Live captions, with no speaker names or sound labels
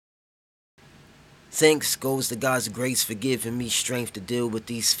Thanks goes to God's grace for giving me strength to deal with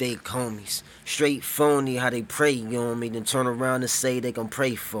these fake homies. Straight phony how they pray on me, then turn around and say they gon'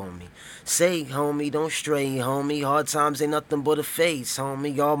 pray for me. Say, homie, don't stray, homie. Hard times ain't nothing but a phase,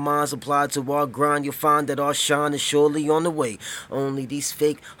 homie. All minds applied to our grind, you'll find that our shine is surely on the way. Only these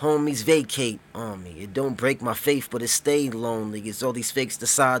fake homies vacate on me. It don't break my faith, but it stayed lonely. As all these fakes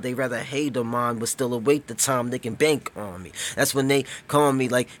decide they rather hate or mine, but still await the time they can bank on me. That's when they call me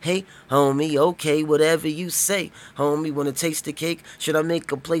like, hey, homie, okay, whatever you say. Homie, wanna taste the cake? Should I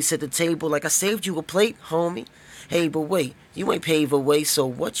make a place at the table like I saved you a plate, homie? Hey, but wait, you ain't paved a way, so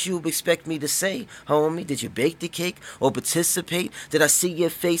what you expect me to say, homie? Did you bake the cake or participate? Did I see your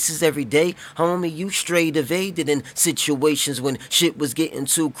faces every day? Homie, you straight evaded in situations when shit was getting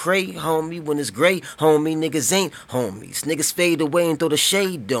too cray, homie. When it's gray, homie, niggas ain't homies. Niggas fade away and throw the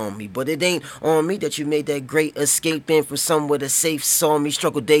shade on me, but it ain't on me that you made that great escape in from somewhere that's safe. Saw me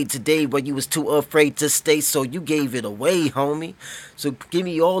struggle day to day while you was too afraid to stay, so you gave it away, homie. So give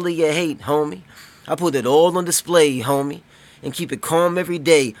me all of your hate, homie. I put it all on display, homie, and keep it calm every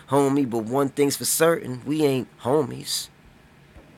day, homie. But one thing's for certain, we ain't homies.